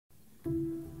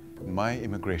My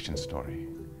immigration story.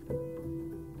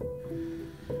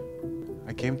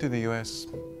 I came to the US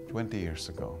 20 years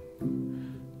ago,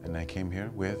 and I came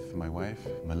here with my wife,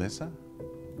 Melissa.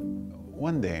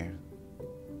 One day,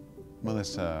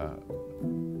 Melissa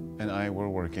and I were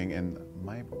working, and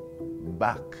my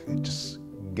back just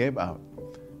gave out.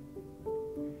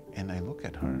 And I look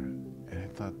at her, and I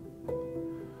thought,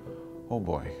 oh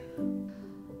boy.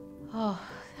 Oh,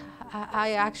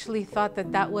 I actually thought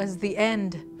that that was the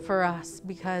end for us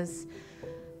because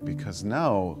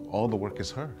Now all the work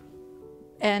is her.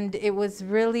 And it was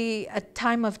really a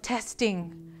time of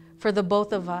testing for the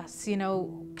both of us. You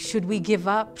know, should we give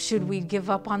up? Should we give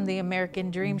up on the American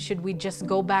dream? Should we just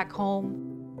go back home?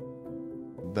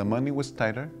 The money was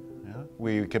tighter. Yeah?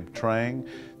 We kept trying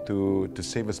to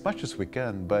save as much as we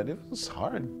can, but it was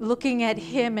hard. Looking at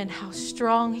him and how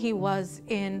strong he was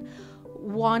in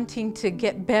wanting to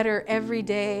get better every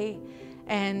day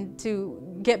and to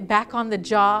get back on the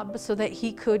job so that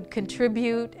he could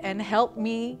contribute and help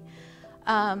me.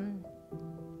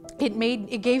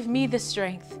 It gave me the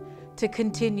strength to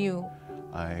continue.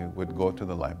 I would go to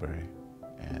the library,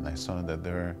 and I saw that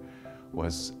there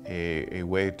was a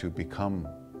way to become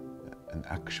an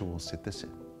actual citizen.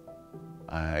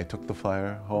 I took the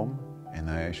flyer home,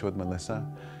 and I showed Melissa,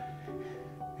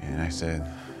 and I said,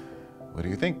 what do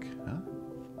you think? Huh?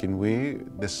 Can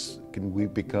we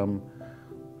become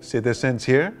citizens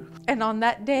here? And on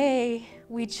that day,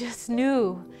 we just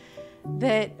knew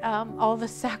that all the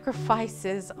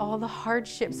sacrifices, all the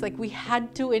hardships, like we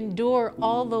had to endure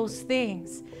all those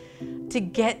things to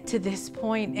get to this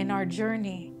point in our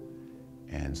journey.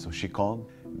 And so she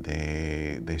called.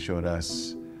 They showed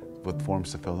us what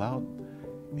forms to fill out.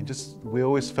 And we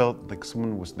always felt like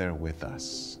someone was there with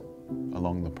us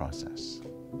along the process.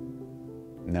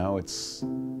 Now it's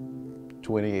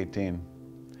 2018,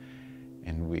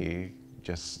 and we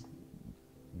just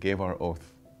gave our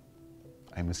oath.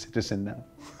 I'm a citizen now.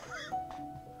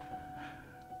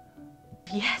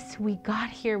 Yes, we got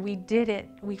here, we did it.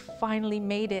 We finally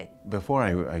made it. Before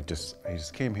I just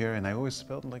came here, and I always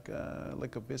felt like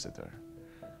a visitor.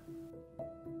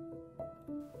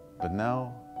 But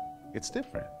now it's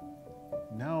different.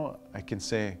 Now I can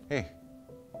say, hey,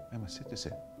 I'm a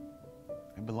citizen.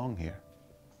 I belong here.